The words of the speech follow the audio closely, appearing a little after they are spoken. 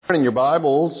Turning your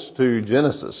Bibles to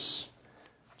Genesis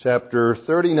chapter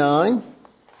 39. We'll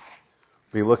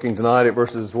be looking tonight at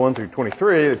verses 1 through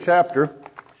 23 of the chapter.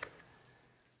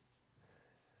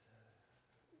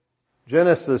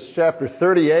 Genesis chapter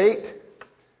 38.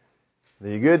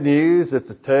 The good news, it's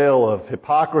a tale of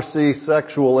hypocrisy,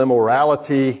 sexual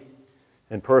immorality,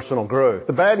 and personal growth.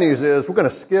 The bad news is we're going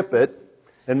to skip it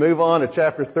and move on to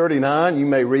chapter 39. You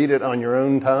may read it on your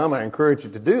own time. I encourage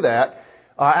you to do that.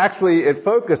 Actually,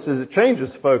 it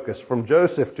changes focus from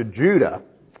Joseph to Judah.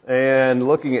 And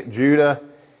looking at Judah,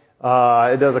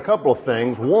 it does a couple of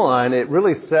things. One, it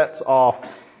really sets off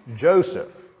Joseph.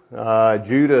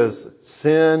 Judah's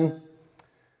sin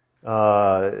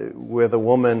with a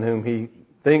woman whom he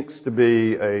thinks to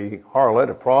be a harlot,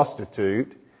 a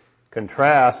prostitute,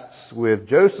 contrasts with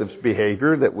Joseph's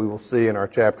behavior that we will see in our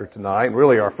chapter tonight. And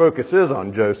really, our focus is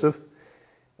on Joseph.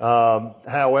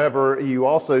 However, you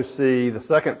also see the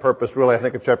second purpose, really, I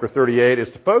think, of chapter 38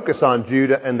 is to focus on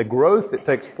Judah and the growth that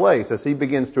takes place as he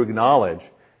begins to acknowledge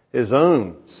his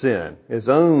own sin, his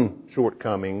own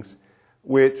shortcomings,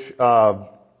 which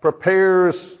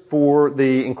prepares for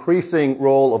the increasing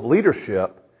role of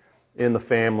leadership in the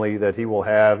family that he will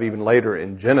have even later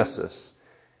in Genesis.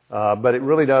 But it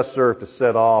really does serve to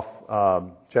set off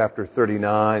chapter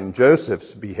 39,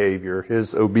 Joseph's behavior,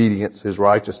 his obedience, his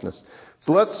righteousness.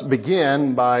 So let's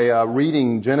begin by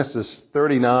reading Genesis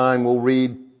 39. We'll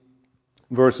read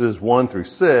verses 1 through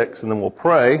 6, and then we'll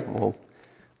pray. We'll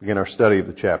begin our study of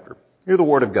the chapter. Hear the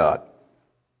word of God.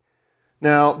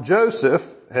 Now, Joseph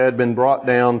had been brought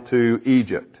down to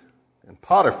Egypt, and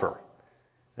Potiphar,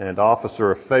 an officer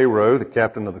of Pharaoh, the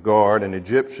captain of the guard, an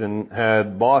Egyptian,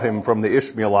 had bought him from the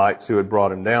Ishmaelites who had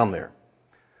brought him down there.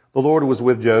 The Lord was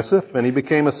with Joseph, and he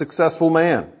became a successful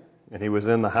man, and he was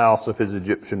in the house of his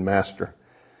Egyptian master.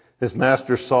 His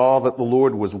master saw that the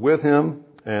Lord was with him,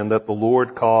 and that the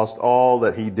Lord caused all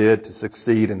that he did to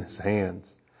succeed in his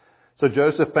hands. So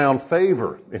Joseph found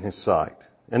favor in his sight,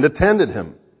 and attended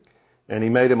him, and he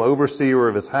made him overseer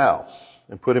of his house,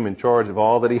 and put him in charge of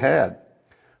all that he had.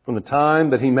 From the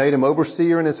time that he made him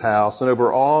overseer in his house and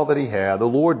over all that he had, the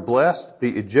Lord blessed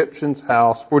the Egyptian's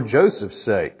house for Joseph's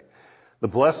sake. The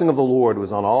blessing of the Lord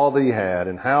was on all that he had,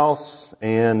 in house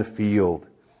and field.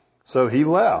 So he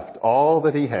left all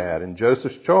that he had in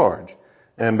Joseph's charge,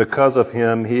 and because of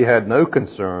him he had no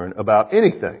concern about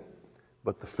anything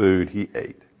but the food he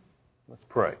ate. Let's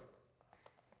pray.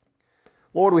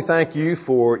 Lord, we thank you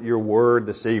for your word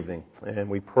this evening, and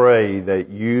we pray that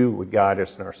you would guide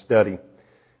us in our study.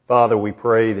 Father, we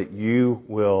pray that you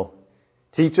will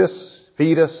teach us,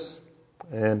 feed us,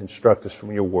 and instruct us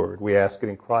from your word. We ask it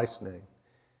in Christ's name.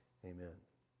 Amen.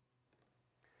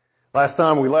 Last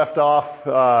time we left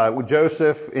off with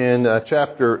Joseph in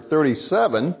chapter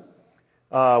 37,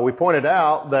 we pointed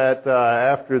out that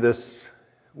after this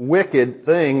wicked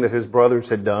thing that his brothers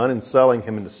had done in selling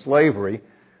him into slavery,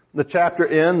 the chapter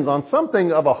ends on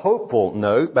something of a hopeful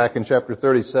note. Back in chapter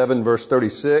 37, verse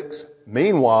 36,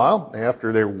 meanwhile,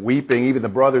 after they're weeping, even the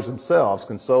brothers themselves,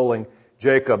 consoling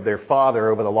Jacob, their father,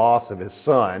 over the loss of his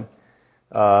son,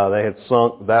 they had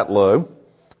sunk that low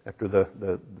after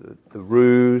the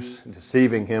ruse,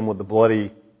 deceiving him with the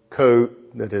bloody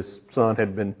coat that his son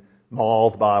had been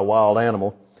mauled by a wild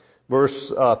animal.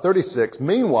 Verse 36,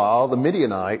 meanwhile, the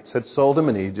Midianites had sold him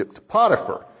in Egypt to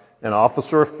Potiphar, an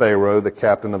officer of Pharaoh, the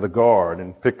captain of the guard.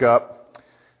 And pick up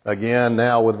again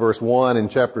now with verse 1 in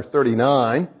chapter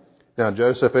 39. Now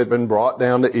Joseph had been brought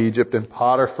down to Egypt, and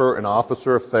Potiphar, an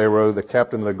officer of Pharaoh, the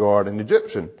captain of the guard, an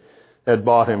Egyptian, had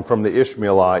bought him from the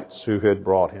Ishmaelites who had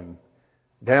brought him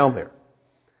down there.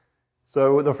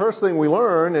 So the first thing we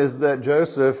learn is that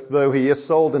Joseph, though he is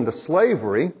sold into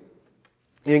slavery,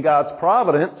 in God's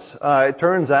providence, it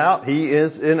turns out he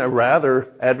is in a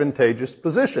rather advantageous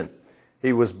position.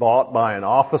 He was bought by an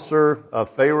officer of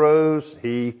Pharaoh's.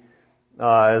 He,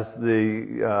 as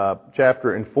the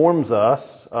chapter informs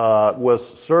us, was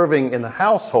serving in the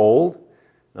household.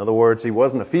 In other words, he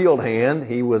wasn't a field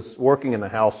hand. He was working in the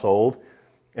household,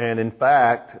 and in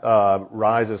fact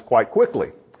rises quite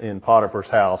quickly in Potiphar's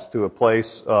house to a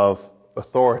place of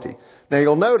authority. Now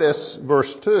you'll notice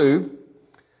verse 2,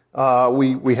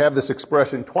 we have this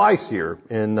expression twice here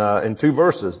in two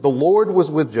verses. The Lord was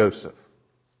with Joseph,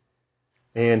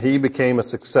 and he became a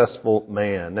successful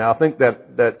man. Now I think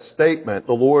that statement,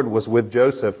 the Lord was with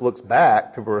Joseph, looks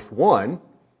back to verse 1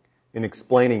 in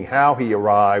explaining how he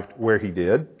arrived where he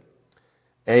did.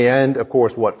 And, of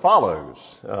course, what follows.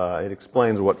 It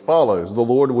explains what follows. The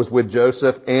Lord was with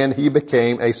Joseph, and he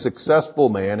became a successful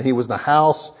man. He was in the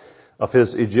house of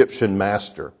his Egyptian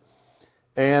master.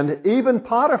 And even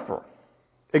Potiphar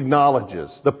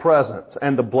acknowledges the presence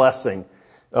and the blessing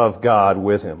of God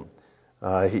with him.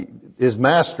 His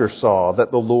master saw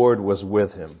that the Lord was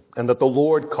with him, and that the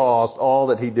Lord caused all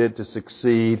that he did to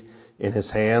succeed in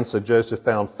his hands. So Joseph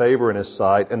found favor in his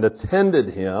sight and attended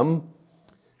him,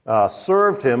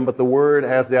 served him, but the word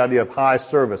has the idea of high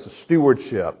service, a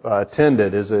stewardship.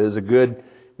 Attended is a good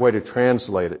way to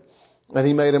translate it. And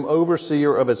he made him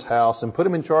overseer of his house and put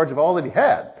him in charge of all that he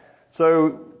had.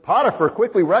 So Potiphar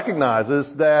quickly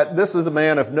recognizes that this is a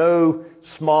man of no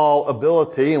small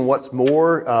ability, and what's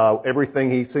more,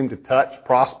 everything he seemed to touch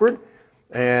prospered.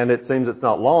 And it seems it's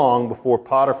not long before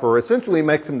Potiphar essentially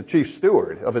makes him the chief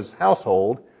steward of his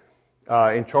household,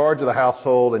 in charge of the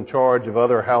household, in charge of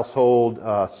other household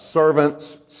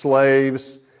servants,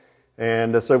 slaves.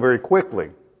 And so very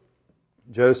quickly,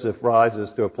 Joseph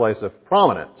rises to a place of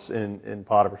prominence in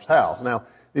Potiphar's house. Now,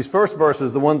 these first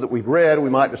verses, the ones that we've read, we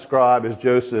might describe as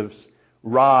Joseph's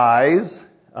rise.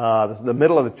 This is the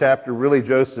middle of the chapter, really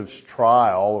Joseph's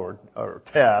trial or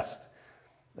test.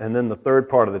 And then the third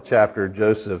part of the chapter,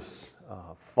 Joseph's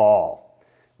fall.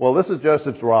 Well, this is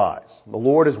Joseph's rise. The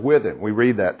Lord is with him. We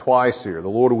read that twice here. The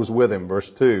Lord was with him, verse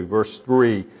 2. Verse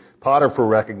 3, Potiphar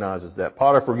recognizes that.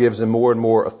 Potiphar gives him more and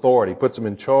more authority, puts him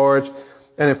in charge.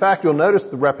 And in fact, you'll notice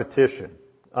the repetition.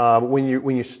 When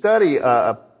you study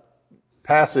a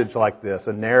passage like this,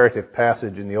 a narrative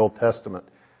passage in the Old Testament,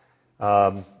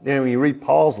 when you read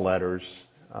Paul's letters,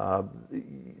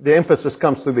 the emphasis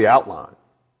comes through the outline.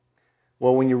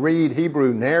 Well, when you read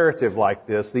Hebrew narrative like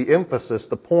this, the emphasis,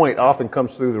 the point often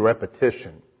comes through the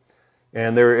repetition.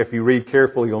 And there, if you read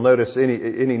carefully, you'll notice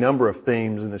any number of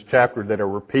themes in this chapter that are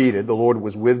repeated. The Lord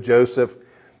was with Joseph,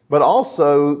 but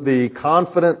also the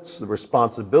confidence, the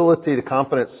responsibility, the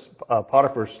confidence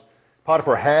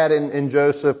Potiphar had in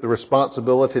Joseph, the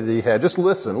responsibility that he had. Just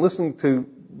listen to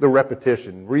the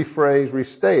repetition, rephrased,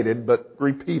 restated, but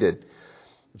repeated.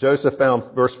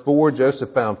 Verse 4,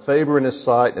 Joseph found favor in his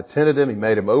sight and attended him. He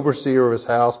made him overseer of his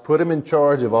house, put him in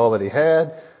charge of all that he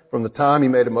had. From the time he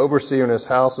made him overseer in his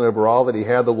house and over all that he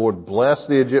had, the Lord blessed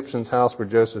the Egyptian's house for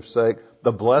Joseph's sake.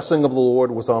 The blessing of the Lord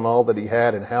was on all that he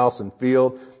had in house and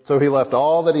field. So he left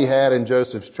all that he had in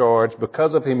Joseph's charge.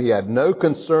 Because of him, he had no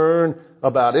concern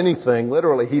about anything.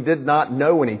 Literally, he did not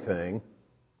know anything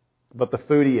but the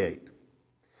food he ate.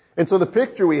 And so the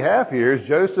picture we have here is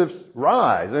Joseph's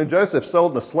rise. And Joseph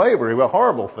sold into slavery, a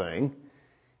horrible thing.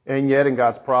 And yet in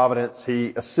God's providence,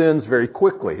 he ascends very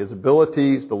quickly. His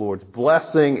abilities, the Lord's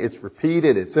blessing, it's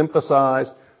repeated, it's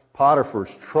emphasized.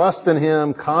 Potiphar's trust in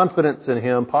him, confidence in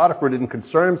him. Potiphar didn't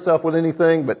concern himself with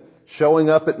anything but showing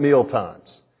up at meal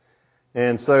times.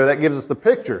 And so that gives us the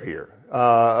picture here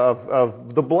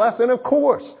of the blessing. Of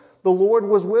course, the Lord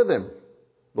was with him.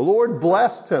 The Lord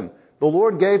blessed him. The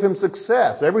Lord gave him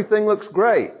success. Everything looks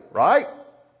great, right?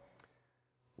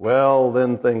 Well,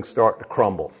 then things start to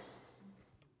crumble.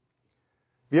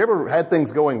 Have you ever had things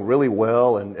going really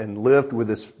well and lived with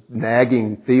this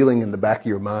nagging feeling in the back of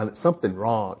your mind that something's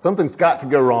wrong? Something's got to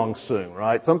go wrong soon,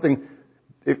 right? I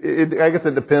guess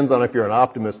it depends on if you're an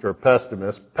optimist or a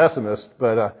pessimist,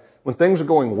 but when things are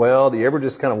going well, do you ever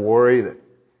just kind of worry that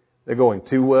they're going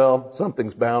too well?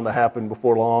 Something's bound to happen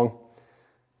before long.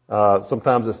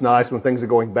 Sometimes it's nice when things are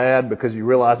going bad because you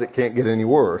realize it can't get any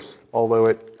worse, although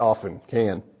it often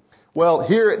can. Well,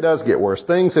 here it does get worse.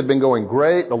 Things had been going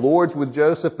great. The Lord's with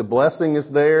Joseph. The blessing is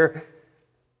there.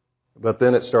 But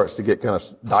then it starts to get kind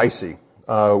of dicey.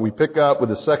 We pick up with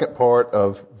the second part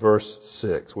of verse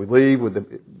 6. We leave with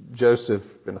Joseph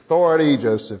in authority,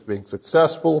 Joseph being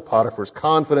successful, Potiphar's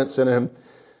confidence in him.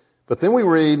 But then we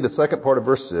read the second part of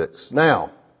verse 6.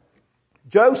 Now,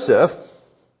 Joseph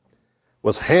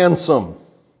was handsome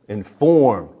in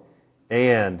form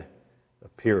and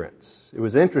appearance. It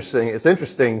was interesting. It's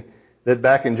interesting that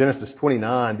back in Genesis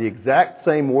 29, the exact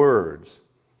same words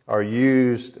are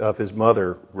used of his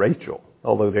mother Rachel,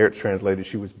 although there it's translated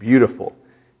she was beautiful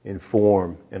in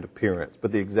form and appearance.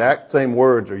 But the exact same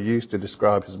words are used to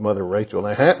describe his mother Rachel.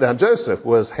 Now Joseph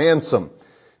was handsome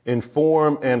in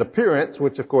form and appearance,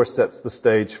 which of course sets the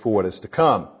stage for what is to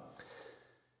come.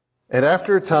 And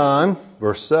after a time,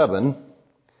 verse 7,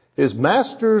 his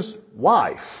master's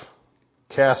wife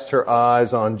cast her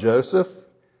eyes on Joseph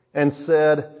and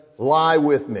said, "Lie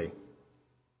with me."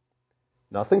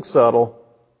 Nothing subtle,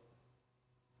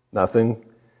 nothing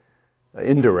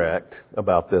indirect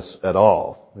about this at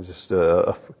all. It's just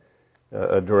a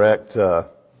direct,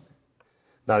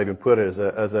 not even put as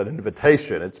an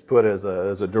invitation. It's put as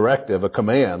a directive, a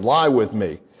command. Lie with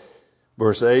me.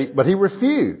 Verse 8, but he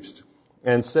refused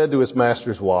and said to his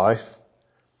master's wife,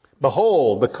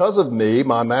 "Behold, because of me,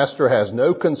 my master has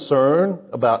no concern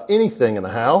about anything in the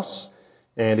house.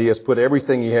 And he has put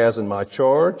everything he has in my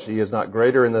charge. He is not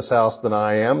greater in this house than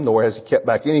I am, nor has he kept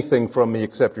back anything from me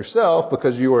except yourself,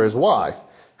 because you are his wife.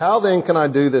 How then can I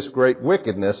do this great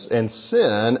wickedness and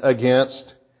sin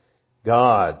against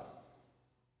God?"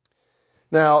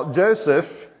 Now, Joseph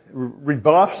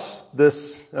rebuffs this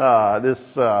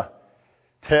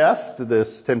test,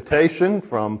 this temptation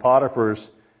from Potiphar's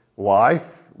wife.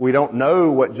 We don't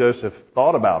know what Joseph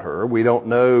thought about her. We don't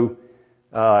know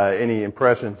any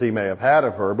impressions he may have had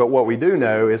of her, but what we do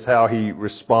know is how he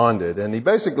responded. And he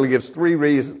basically gives three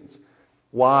reasons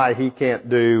why he can't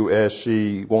do as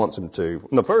she wants him to.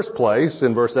 In the first place,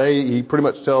 in verse 8, he pretty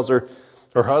much tells her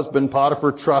husband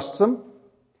Potiphar trusts him.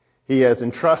 He has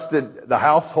entrusted the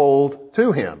household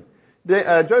to him.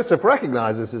 Joseph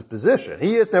recognizes his position.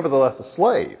 He is nevertheless a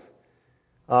slave.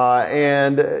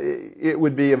 And it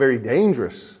would be a very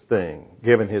dangerous thing,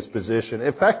 given his position,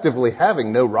 effectively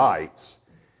having no rights.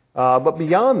 But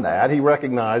beyond that, he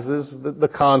recognizes the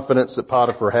confidence that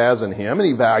Potiphar has in him, and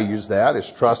he values that,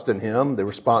 his trust in him, the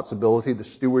responsibility, the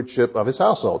stewardship of his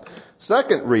household.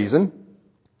 Second reason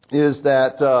is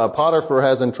that Potiphar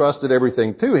has entrusted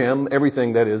everything to him,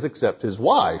 everything that is except his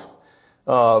wife.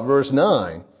 Verse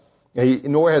 9,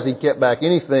 "Nor has he kept back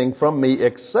anything from me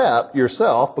except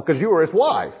yourself, because you are his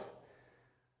wife."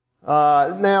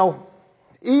 Now,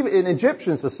 even in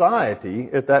Egyptian society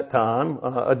at that time,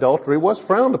 adultery was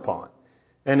frowned upon.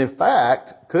 And in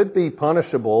fact, could be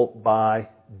punishable by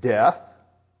death.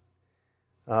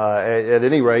 At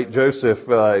any rate, Joseph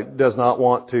does not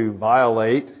want to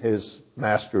violate his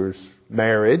master's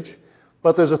marriage.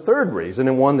 But there's a third reason,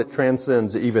 and one that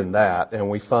transcends even that, and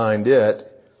we find it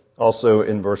also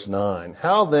in verse 9.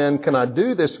 "How then can I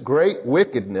do this great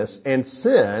wickedness and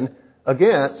sin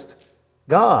against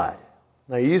God?"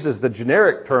 Now he uses the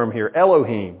generic term here,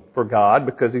 Elohim, for God,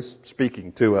 because he's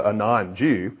speaking to a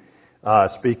non-Jew,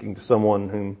 speaking to someone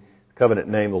whom the covenant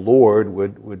name the Lord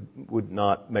would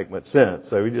not make much sense.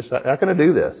 So he just, how can I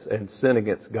do this and sin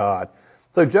against God?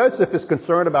 So Joseph is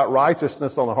concerned about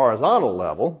righteousness on the horizontal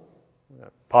level.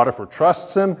 Potiphar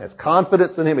trusts him, has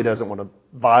confidence in him. He doesn't want to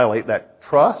violate that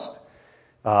trust.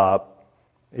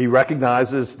 He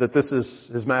recognizes that this is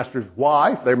his master's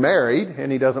wife. They're married,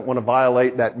 and he doesn't want to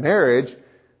violate that marriage.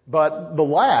 But the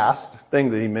last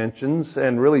thing that he mentions,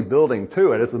 and really building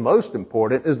to it, is the most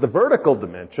important, is the vertical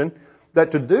dimension,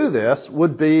 that to do this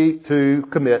would be to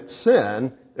commit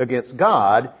sin against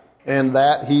God, and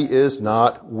that he is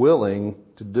not willing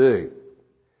to do.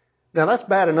 Now that's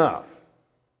bad enough.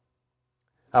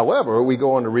 However, we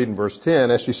go on to read in verse 10,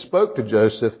 "As she spoke to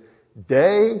Joseph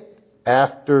day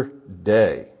after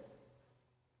day."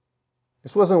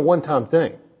 This wasn't a one-time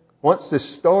thing. Once this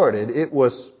started, it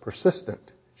was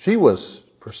persistent. She was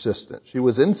persistent. She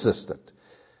was insistent.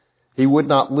 He would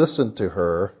not listen to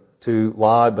her, to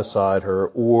lie beside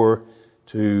her, or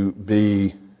to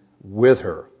be with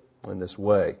her in this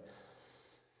way.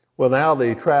 Well, now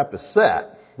the trap is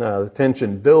set. The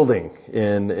tension building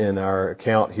in our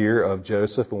account here of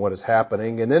Joseph and what is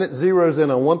happening. And then it zeroes in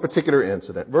on one particular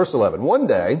incident. Verse 11. "One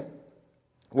day,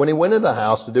 when he went into the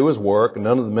house to do his work, and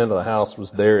none of the men of the house was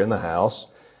there in the house,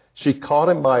 she caught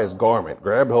him by his garment,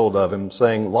 grabbed hold of him,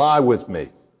 saying, 'Lie with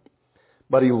me.'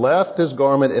 But he left his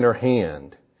garment in her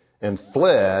hand and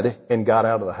fled and got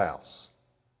out of the house."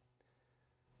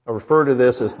 I refer to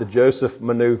this as the Joseph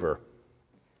maneuver.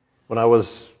 When I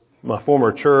was my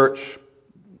former church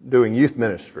doing youth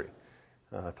ministry,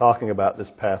 talking about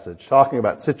this passage, talking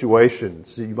about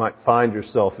situations you might find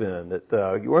yourself in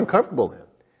that you were uncomfortable in.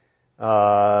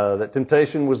 That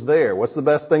temptation was there. What's the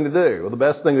best thing to do? Well, the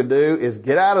best thing to do is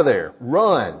get out of there.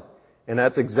 Run. And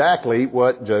that's exactly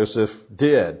what Joseph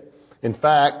did. In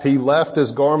fact, he left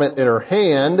his garment in her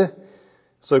hand.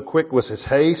 So quick was his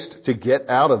haste to get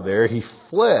out of there. He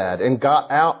fled and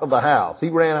got out of the house. He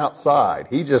ran outside.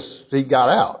 He got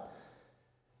out.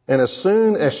 And as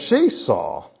soon as she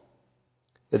saw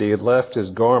that he had left his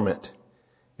garment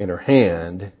in her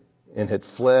hand and had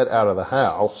fled out of the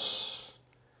house,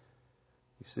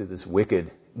 you see this wicked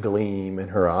gleam in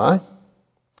her eye,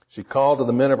 she called to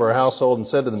the men of her household and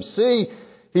said to them, "See,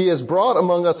 he has brought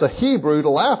among us a Hebrew to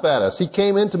laugh at us. He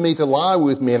came into me to lie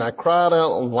with me, and I cried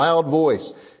out in a loud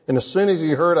voice. And as soon as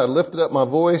he heard, I lifted up my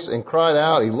voice and cried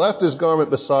out. He left his garment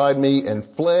beside me and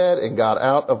fled and got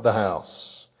out of the house."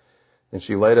 And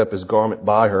she laid up his garment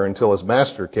by her until his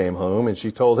master came home, and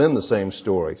she told him the same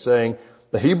story, saying,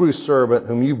 "The Hebrew servant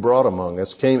whom you brought among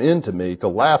us came in to me to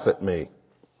laugh at me.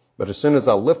 But as soon as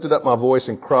I lifted up my voice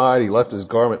and cried, he left his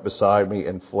garment beside me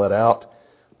and fled out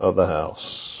of the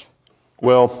house."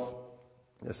 Well,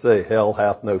 they say hell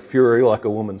hath no fury like a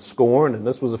woman scorned, and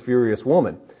this was a furious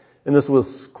woman. And this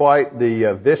was quite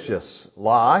the vicious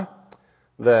lie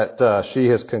that she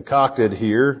has concocted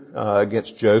here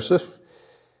against Joseph.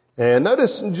 And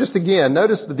notice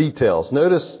the details.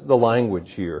 Notice the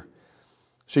language here.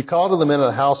 She called to the men of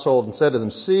the household and said to them,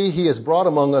 "See, he has brought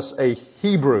among us a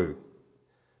Hebrew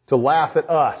to laugh at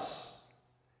us."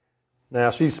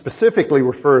 Now, she specifically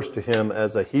refers to him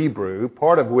as a Hebrew,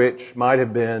 part of which might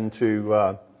have been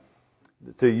to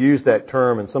use that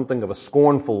term in something of a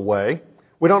scornful way.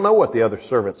 We don't know what the other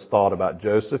servants thought about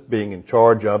Joseph being in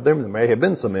charge of them. There may have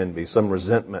been some envy, some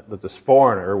resentment that this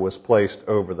foreigner was placed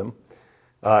over them.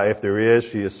 If there is,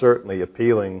 she is certainly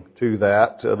appealing to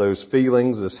those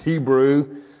feelings. This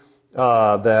Hebrew,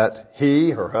 that he,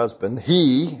 her husband,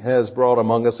 he has brought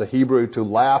among us a Hebrew to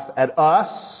laugh at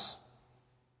us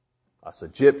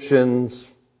Egyptians,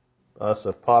 us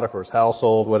of Potiphar's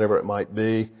household, whatever it might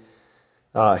be.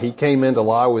 He came in to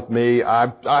lie with me.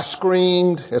 I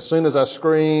screamed. As soon as I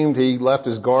screamed, he left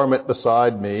his garment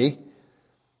beside me,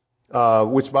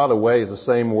 which, by the way, is the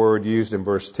same word used in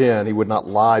verse 10. He would not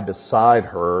lie beside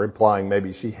her, implying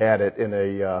maybe she had it in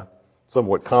a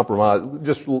somewhat compromised,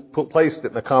 just placed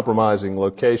it in a compromising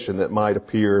location that might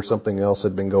appear something else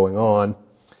had been going on.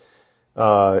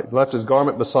 He left his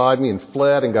garment beside me and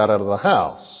fled and got out of the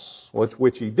house,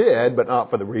 which he did, but not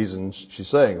for the reasons she's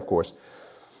saying, of course.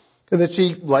 And then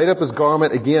she laid up his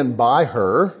garment again by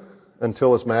her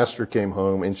until his master came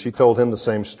home, and she told him the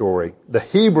same story. The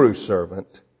Hebrew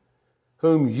servant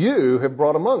whom you have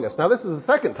brought among us. Now, this is the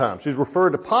second time she's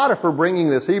referred to Potiphar bringing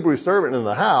this Hebrew servant into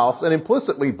the house and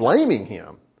implicitly blaming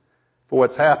him for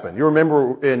what's happened. You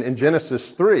remember in Genesis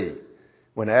 3,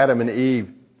 when Adam and Eve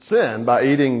sinned by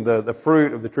eating the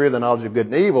fruit of the tree of the knowledge of good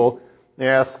and evil,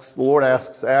 the Lord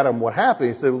asks Adam what happened.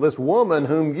 He said, "Well, this woman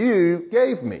whom you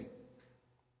gave me."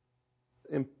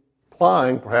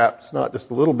 Implying perhaps not just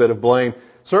a little bit of blame,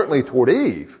 certainly toward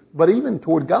Eve, but even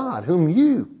toward God, whom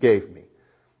you gave me.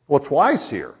 Well, twice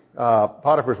here,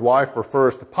 Potiphar's wife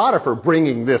refers to Potiphar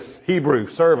bringing this Hebrew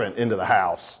servant into the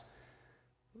house,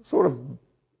 sort of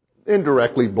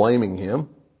indirectly blaming him.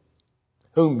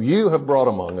 "Whom you have brought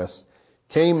among us,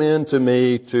 came in to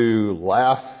me to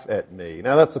laugh at me."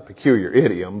 Now, that's a peculiar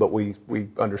idiom, but we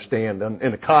understand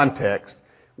in the context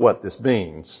what this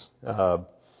means.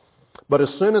 But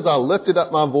as soon as I lifted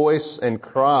up my voice and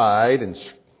cried, and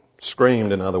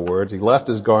screamed, in other words, he left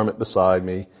his garment beside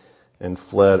me and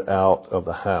fled out of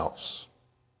the house.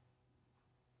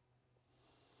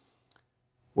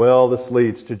 Well, this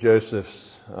leads to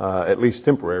Joseph's, at least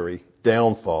temporary,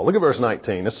 downfall. Look at verse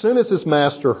 19. "As soon as his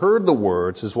master heard the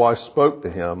words, his wife spoke to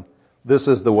him, 'This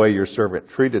is the way your servant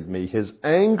treated me.' His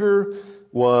anger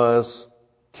was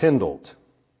kindled."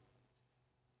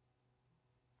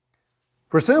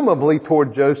 Presumably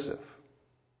toward Joseph.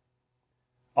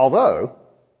 Although,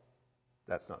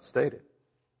 that's not stated.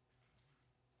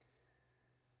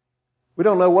 We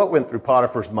don't know what went through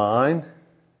Potiphar's mind.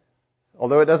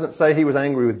 Although it doesn't say he was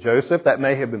angry with Joseph, that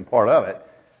may have been part of it.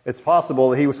 It's possible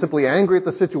that he was simply angry at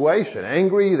the situation,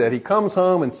 angry that he comes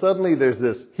home and suddenly there's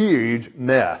this huge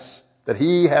mess that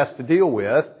he has to deal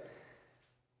with.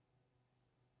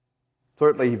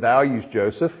 Certainly he values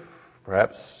Joseph.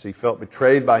 Perhaps he felt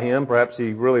betrayed by him. Perhaps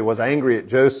he really was angry at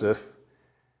Joseph.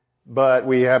 But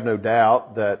we have no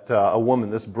doubt that a woman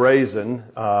this brazen,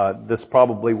 this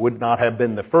probably would not have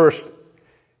been the first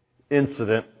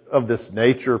incident of this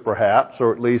nature, perhaps,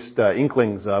 or at least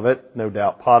inklings of it. No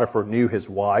doubt Potiphar knew his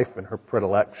wife and her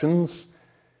predilections.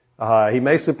 He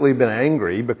may simply have been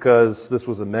angry because this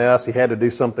was a mess. He had to do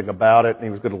something about it, and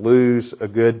he was going to lose a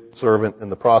good servant in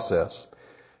the process.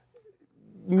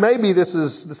 Maybe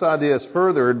this idea is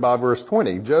furthered by verse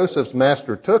 20. Joseph's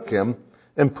master took him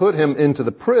and put him into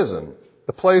the prison,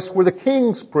 the place where the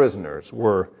king's prisoners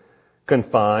were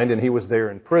confined, and he was there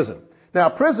in prison. Now,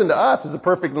 prison to us is a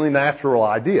perfectly natural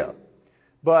idea.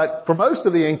 But for most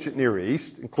of the ancient Near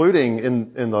East, including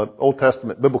in the Old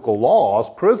Testament biblical laws,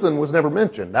 prison was never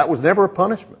mentioned. That was never a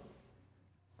punishment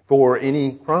for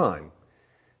any crime.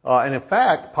 And in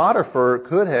fact, Potiphar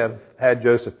could have had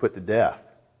Joseph put to death.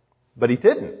 But he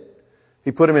didn't.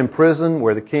 He put him in prison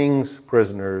where the king's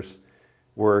prisoners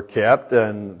were kept,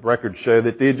 and records show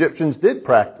that the Egyptians did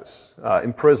practice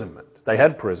imprisonment. They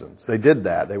had prisons. They did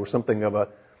that. They were something of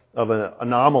an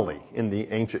anomaly in the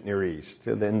ancient Near East,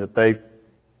 in that they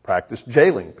practiced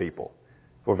jailing people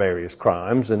for various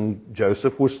crimes, and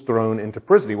Joseph was thrown into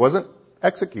prison. He wasn't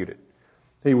executed.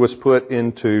 He was put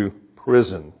into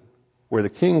prison where the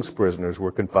king's prisoners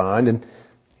were confined, and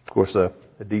of course a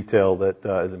detail that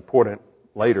is important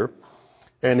later,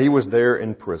 and he was there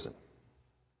in prison.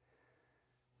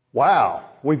 Wow,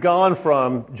 we've gone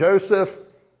from Joseph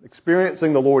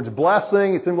experiencing the Lord's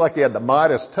blessing. It seemed like he had the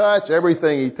Midas touch.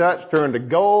 Everything he touched turned to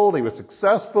gold. He was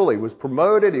successful. He was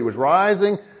promoted. He was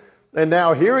rising. And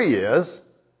now here he is.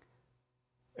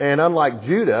 And unlike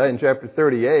Judah in chapter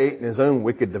 38 and his own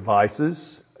wicked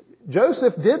devices,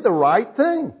 Joseph did the right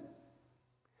thing.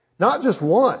 Not just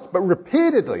once, but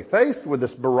repeatedly, faced with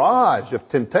this barrage of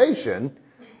temptation,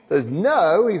 says,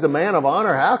 no, he's a man of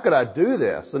honor. How could I do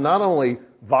this? And not only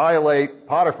violate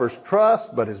Potiphar's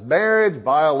trust, but his marriage,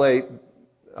 violate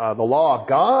the law of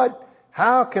God.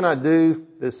 How can I do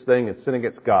this thing and sin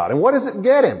against God? And what does it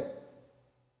get him?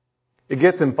 It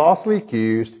gets him falsely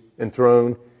accused and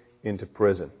thrown into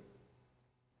prison.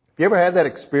 Have you ever had that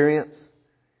experience?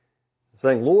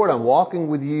 Saying, Lord, I'm walking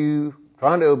with you,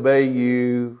 trying to obey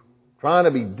you, trying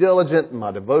to be diligent in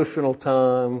my devotional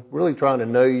time, really trying to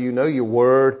know you, know your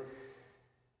word.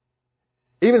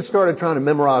 Even started trying to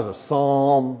memorize a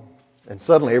psalm, and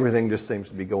suddenly everything just seems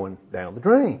to be going down the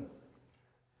drain.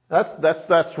 That's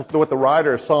what the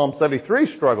writer of Psalm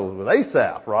 73 struggles with,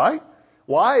 Asaph, right?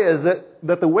 Why is it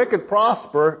that the wicked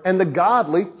prosper and the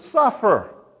godly suffer?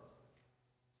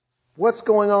 What's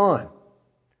going on?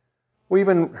 We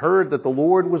even heard that the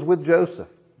Lord was with Joseph.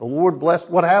 The Lord blessed.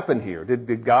 What happened here?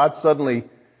 Did God suddenly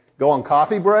go on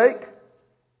coffee break?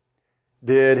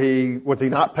 Was he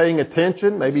not paying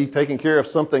attention? Maybe taking care of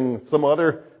some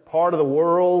other part of the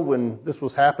world when this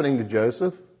was happening to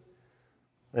Joseph?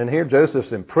 And here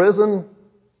Joseph's in prison.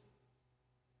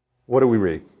 What do we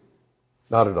read?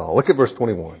 Not at all. Look at verse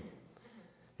 21.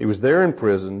 He was there in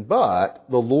prison, but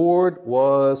the Lord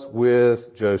was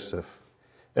with Joseph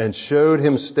and showed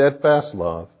him steadfast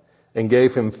love and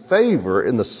gave him favor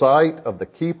in the sight of the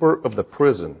keeper of the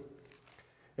prison.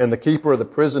 And the keeper of the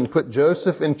prison put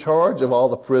Joseph in charge of all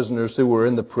the prisoners who were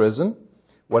in the prison.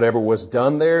 Whatever was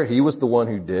done there, he was the one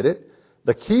who did it.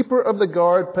 The keeper of the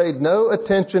guard paid no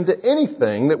attention to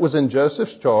anything that was in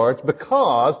Joseph's charge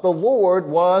because the Lord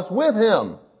was with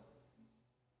him.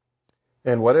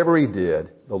 And whatever he did,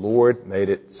 the Lord made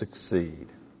it succeed.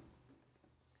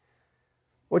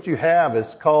 What you have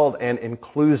is called an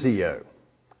inclusio.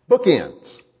 Bookends.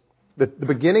 The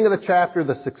beginning of the chapter,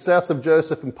 the success of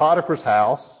Joseph in Potiphar's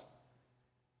house,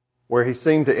 where he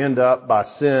seemed to end up by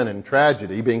sin and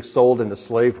tragedy, being sold into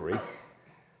slavery,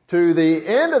 to the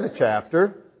end of the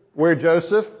chapter, where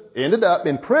Joseph ended up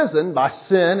in prison by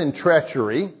sin and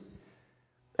treachery.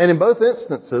 And in both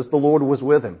instances, the Lord was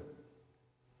with him.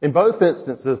 In both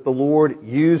instances, the Lord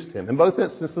used him. In both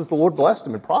instances, the Lord blessed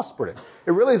him and prospered him.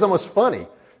 It really is almost funny.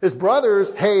 His brothers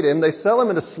hate him. They sell him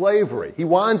into slavery. He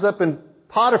winds up in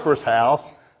Potiphar's house.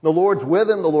 The Lord's with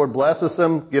him. The Lord blesses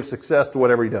him, gives success to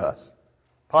whatever he does.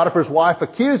 Potiphar's wife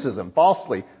accuses him,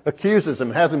 falsely accuses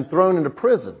him, has him thrown into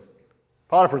prison.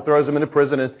 Potiphar throws him into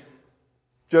prison, and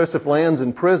Joseph lands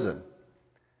in prison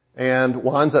and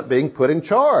winds up being put in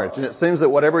charge. And it seems that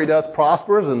whatever he does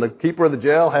prospers, and the keeper of the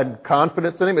jail had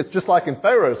confidence in him. It's just like in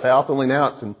Pharaoh's house, only now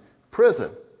it's in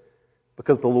prison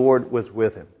because the Lord was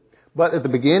with him. But at the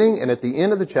beginning and at the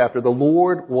end of the chapter, the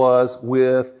Lord was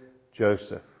with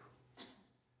Joseph.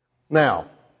 Now,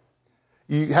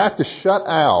 you have to shut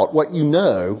out what you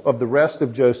know of the rest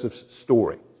of Joseph's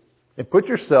story and put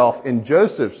yourself in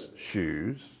Joseph's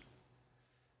shoes.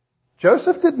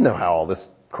 Joseph didn't know how all this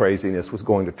craziness was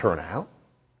going to turn out.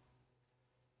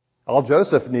 All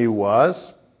Joseph knew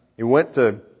was he went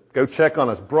to go check on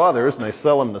his brothers and they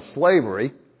sell him to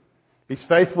slavery. He's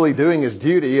faithfully doing his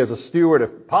duty as a steward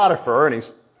of Potiphar and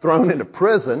he's thrown into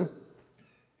prison.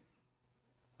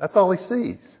 That's all he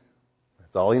sees.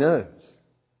 That's all he knows.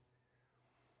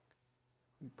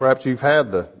 Perhaps you've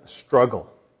had the struggle,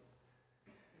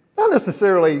 not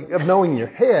necessarily of knowing in your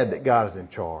head that God is in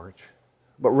charge,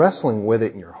 but wrestling with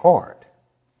it in your heart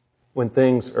when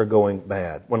things are going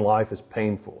bad, when life is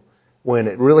painful, when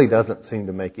it really doesn't seem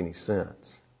to make any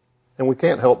sense. And we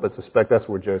can't help but suspect that's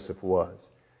where Joseph was.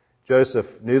 Joseph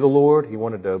knew the Lord. He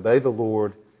wanted to obey the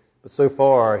Lord. But so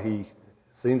far, he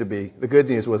seemed to be, the good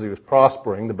news was he was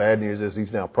prospering. The bad news is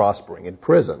he's now prospering in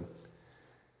prison.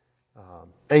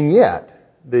 And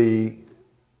yet, the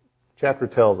chapter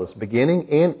tells us, beginning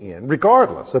and end,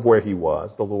 regardless of where he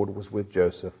was, the Lord was with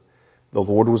Joseph. The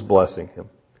Lord was blessing him.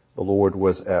 The Lord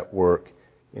was at work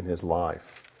in his life.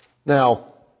 Now,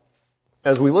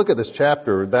 as we look at this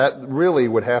chapter, that really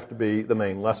would have to be the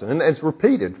main lesson. And it's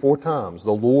repeated 4 times.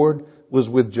 The Lord was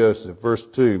with Joseph. Verse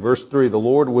 2. Verse 3, the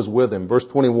Lord was with him. Verse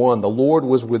 21, the Lord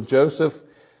was with Joseph.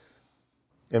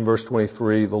 In verse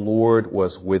 23, the Lord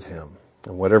was with him.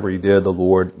 And whatever he did, the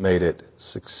Lord made it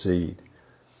succeed.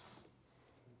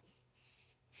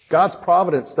 God's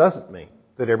providence doesn't mean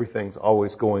that everything's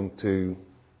always going to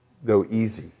go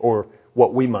easy or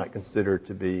what we might consider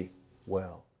to be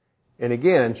well. And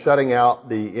again, shutting out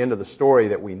the end of the story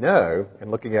that we know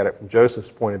and looking at it from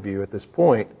Joseph's point of view at this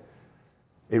point,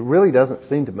 it really doesn't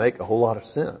seem to make a whole lot of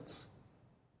sense.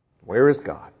 Where is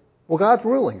God? Well, God's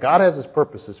ruling. God has His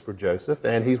purposes for Joseph,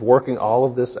 and He's working all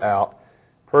of this out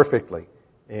perfectly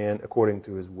and according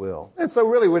to His will. And so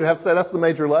really we'd have to say that's the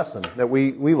major lesson that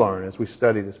we learn as we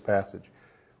study this passage.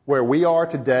 Where we are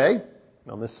today,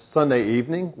 on this Sunday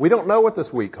evening, we don't know what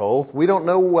this week holds. We don't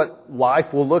know what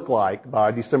life will look like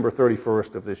by December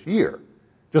 31st of this year.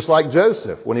 Just like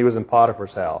Joseph when he was in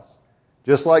Potiphar's house.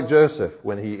 Just like Joseph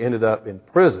when he ended up in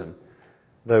prison,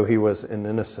 though he was an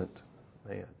innocent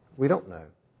man. We don't know.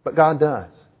 But God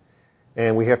does.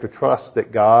 And we have to trust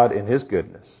that God, in His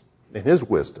goodness, in His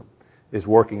wisdom, is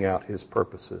working out His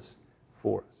purposes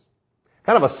for us.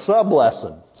 Kind of a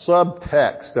sub-lesson,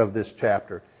 subtext of this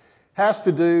chapter has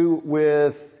to do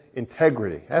with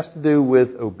integrity, has to do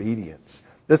with obedience.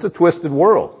 This is a twisted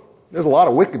world. There's a lot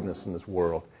of wickedness in this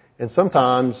world. And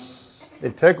sometimes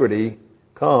integrity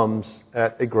comes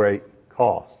at a great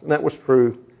cost. And that was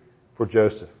true for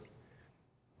Joseph.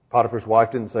 Potiphar's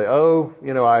wife didn't say,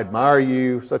 I admire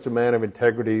you, such a man of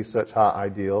integrity, such high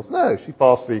ideals. No, she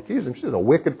falsely accused him. She's a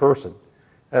wicked person,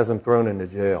 has him thrown into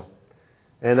jail.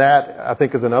 And that, I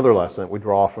think, is another lesson that we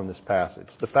draw from this passage.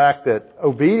 The fact that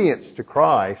obedience to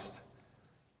Christ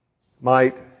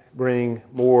might bring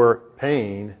more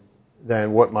pain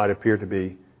than what might appear to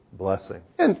be blessing.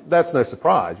 And that's no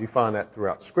surprise. You find that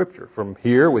throughout Scripture. From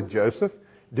here with Joseph,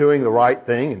 doing the right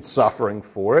thing and suffering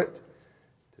for it,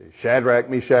 to Shadrach,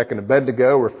 Meshach, and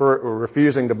Abednego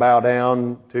refusing to bow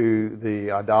down to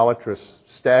the idolatrous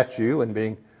statue and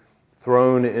being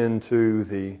thrown into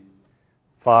the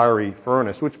fiery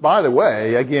furnace, which, by the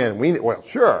way, again,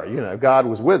 God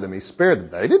was with them. He spared them.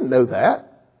 They didn't know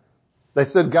that. They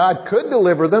said God could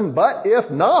deliver them, but if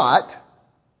not,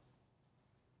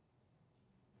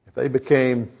 if they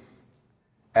became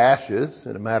ashes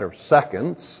in a matter of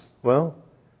seconds,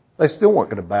 they still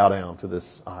weren't going to bow down to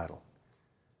this idol.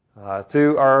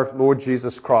 To our Lord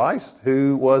Jesus Christ,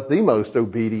 who was the most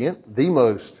obedient, the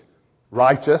most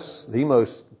righteous, the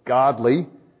most godly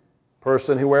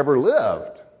person who ever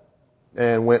lived,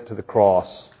 and went to the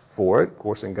cross for it, of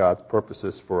course, in God's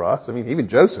purposes for us. I mean, even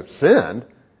Joseph sinned.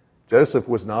 Joseph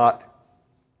was not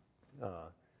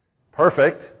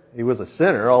perfect. He was a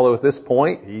sinner, although at this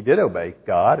point he did obey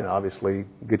God, and obviously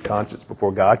good conscience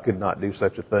before God could not do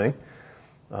such a thing.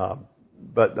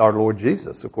 But our Lord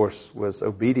Jesus, of course, was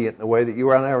obedient in a way that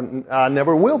you and I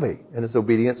never will be, and His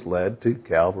obedience led to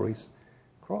Calvary's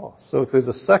cross. So if there's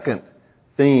a second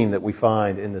theme that we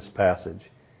find in this passage,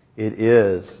 it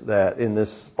is that in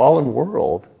this fallen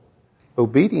world,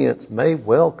 obedience may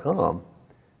well come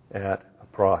at a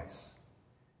price.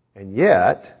 And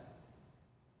yet,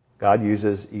 God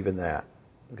uses even that.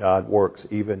 God works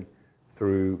even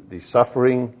through the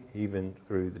suffering, even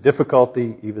through the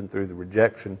difficulty, even through the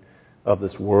rejection of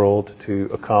this world to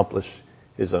accomplish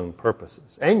His own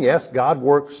purposes. And yes, God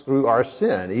works through our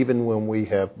sin, even when we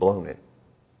have blown it.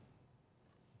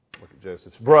 Look at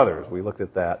Joseph's brothers. We looked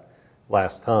at that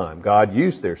last time. God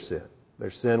used their sin. Their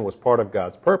sin was part of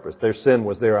God's purpose. Their sin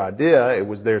was their idea. It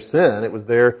was their sin. It was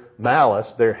their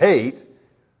malice, their hate.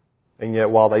 And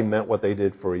yet, while they meant what they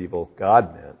did for evil,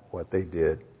 God meant what they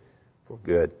did for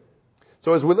good.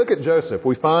 So as we look at Joseph,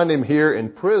 we find him here in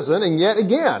prison, and yet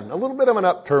again, a little bit of an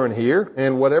upturn here,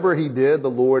 and whatever he did, the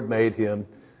Lord made him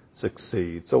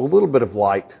succeed. So a little bit of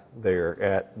light there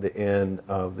at the end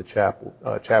of the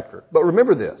chapter. But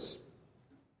remember this,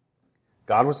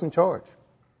 God was in charge.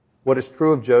 What is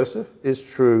true of Joseph is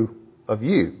true of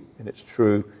you, and it's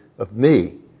true of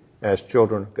me as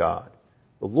children of God.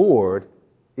 The Lord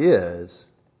is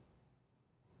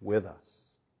with us.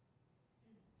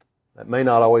 That may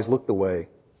not always look the way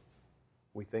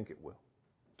we think it will.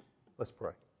 Let's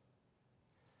pray.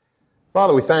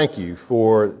 Father, we thank you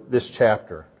for this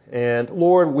chapter. And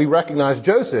Lord, we recognize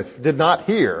Joseph did not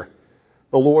hear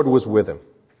the Lord was with him.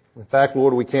 In fact,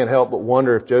 Lord, we can't help but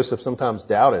wonder if Joseph sometimes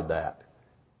doubted that.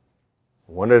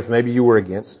 I wonder if maybe you were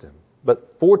against him.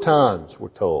 But 4 times we're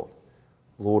told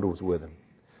the Lord was with him.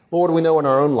 Lord, we know in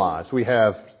our own lives we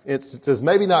have, it says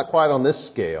maybe not quite on this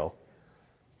scale,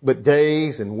 but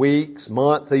days and weeks,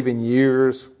 months, even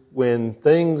years, when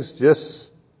things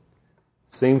just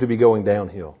seem to be going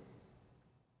downhill.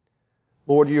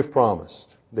 Lord, you have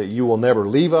promised that you will never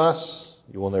leave us,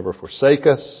 you will never forsake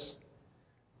us,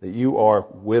 that you are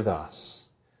with us.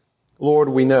 Lord,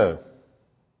 we know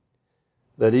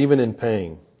that even in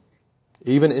pain,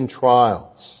 even in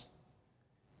trials,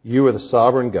 you are the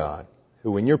sovereign God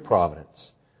who in your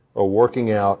providence are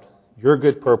working out your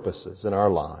good purposes in our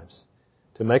lives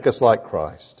to make us like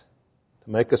Christ, to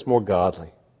make us more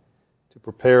godly, to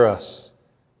prepare us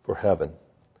for heaven.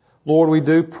 Lord, we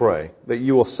do pray that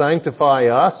you will sanctify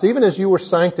us, even as you were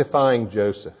sanctifying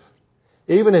Joseph,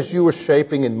 even as you were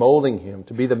shaping and molding him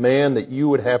to be the man that you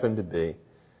would have him to be,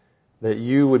 that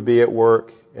you would be at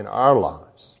work in our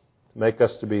lives to make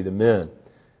us to be the men,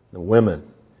 the women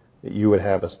that you would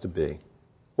have us to be.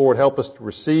 Lord, help us to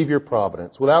receive your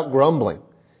providence without grumbling,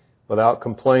 without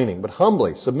complaining, but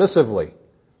humbly, submissively,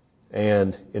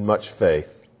 and in much faith.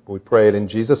 We pray it in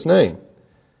Jesus' name.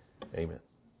 Amen.